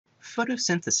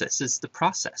Photosynthesis is the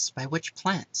process by which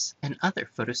plants and other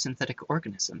photosynthetic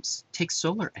organisms take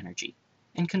solar energy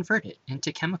and convert it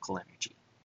into chemical energy.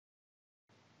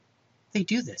 They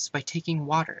do this by taking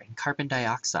water and carbon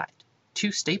dioxide,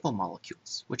 two stable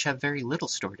molecules which have very little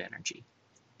stored energy,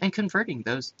 and converting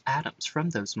those atoms from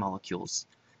those molecules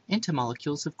into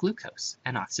molecules of glucose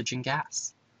and oxygen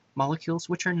gas, molecules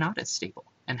which are not as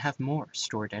stable and have more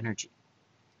stored energy.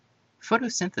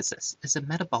 Photosynthesis is a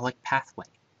metabolic pathway,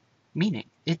 meaning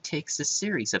it takes a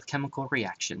series of chemical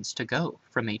reactions to go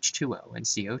from H2O and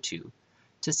CO2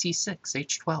 to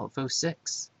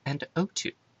C6H12O6 and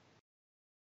O2.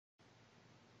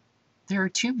 There are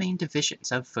two main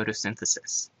divisions of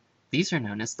photosynthesis. These are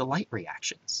known as the light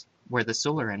reactions, where the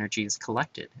solar energy is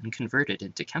collected and converted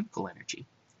into chemical energy,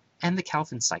 and the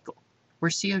Calvin cycle, where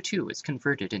CO2 is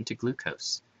converted into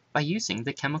glucose by using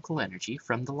the chemical energy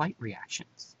from the light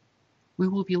reactions. We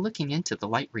will be looking into the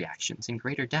light reactions in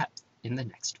greater depth in the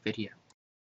next video.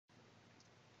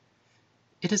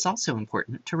 It is also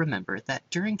important to remember that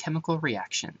during chemical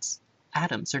reactions,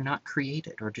 atoms are not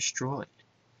created or destroyed.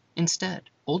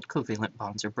 Instead, old covalent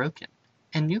bonds are broken,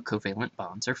 and new covalent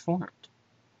bonds are formed.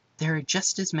 There are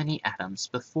just as many atoms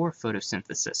before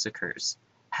photosynthesis occurs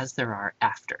as there are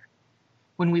after.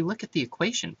 When we look at the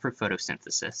equation for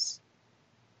photosynthesis,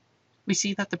 we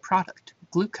see that the product,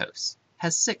 glucose,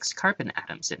 has 6 carbon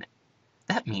atoms in it.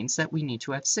 That means that we need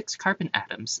to have 6 carbon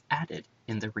atoms added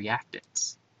in the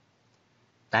reactants.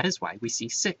 That is why we see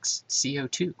 6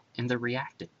 CO2 in the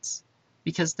reactants,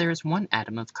 because there is 1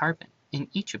 atom of carbon in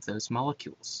each of those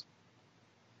molecules.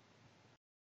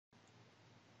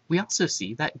 We also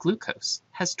see that glucose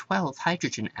has 12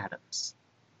 hydrogen atoms.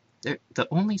 The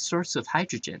only source of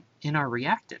hydrogen in our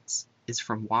reactants is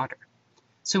from water,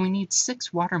 so we need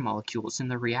 6 water molecules in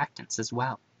the reactants as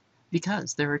well,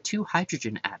 because there are 2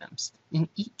 hydrogen atoms in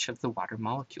each of the water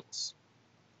molecules.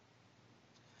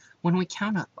 When we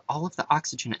count up all of the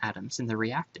oxygen atoms in the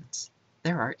reactants,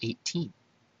 there are 18.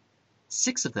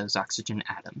 6 of those oxygen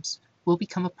atoms will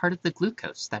become a part of the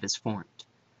glucose that is formed,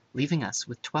 leaving us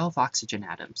with 12 oxygen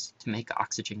atoms to make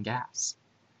oxygen gas.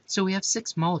 So we have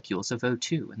 6 molecules of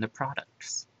O2 in the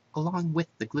products, along with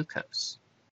the glucose.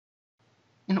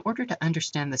 In order to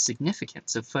understand the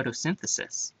significance of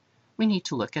photosynthesis, we need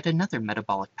to look at another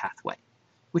metabolic pathway,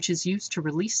 which is used to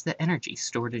release the energy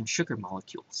stored in sugar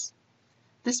molecules.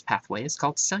 This pathway is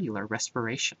called cellular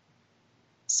respiration.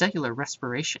 Cellular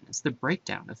respiration is the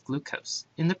breakdown of glucose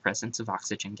in the presence of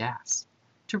oxygen gas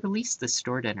to release the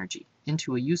stored energy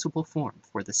into a usable form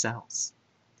for the cells.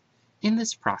 In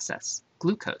this process,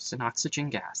 glucose and oxygen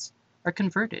gas are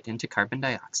converted into carbon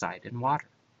dioxide and water.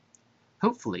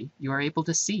 Hopefully, you are able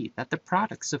to see that the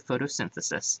products of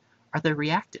photosynthesis are the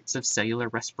reactants of cellular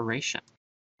respiration,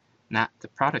 not the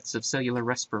products of cellular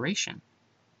respiration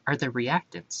are the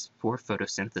reactants for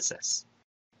photosynthesis.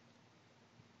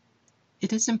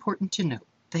 It is important to note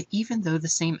that even though the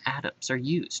same atoms are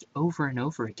used over and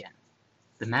over again,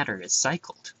 the matter is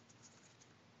cycled.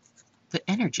 The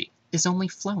energy is only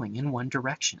flowing in one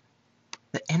direction.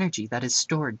 The energy that is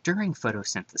stored during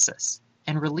photosynthesis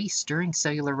and released during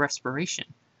cellular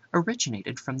respiration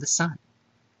originated from the sun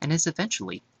and is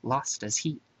eventually lost as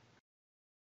heat.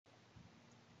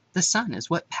 The sun is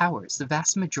what powers the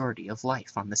vast majority of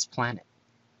life on this planet,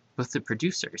 both the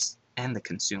producers and the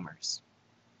consumers.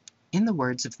 In the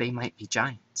words of They Might Be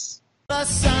Giants, the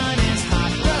sun is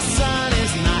hot, the sun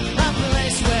is not a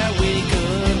place where we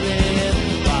could live,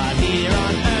 but here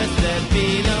on earth there'd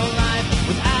be no life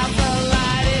without the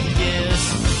light it gives.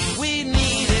 We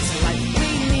need its light,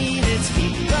 we need its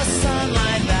heat, the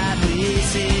sunlight that we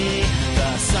see.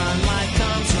 The sunlight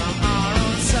comes from our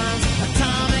own sun's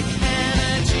atomic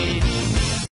energy.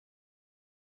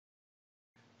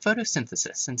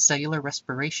 photosynthesis and cellular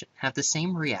respiration have the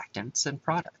same reactants and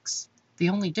products. The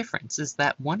only difference is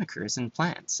that one occurs in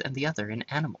plants and the other in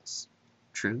animals.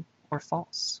 True or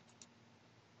false?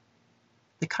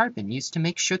 The carbon used to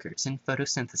make sugars in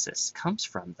photosynthesis comes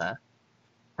from the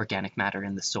organic matter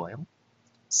in the soil,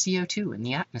 CO2 in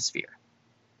the atmosphere,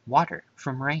 water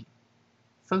from rain,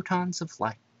 photons of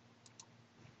light.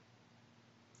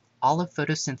 All of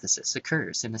photosynthesis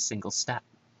occurs in a single step.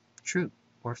 True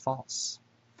or false?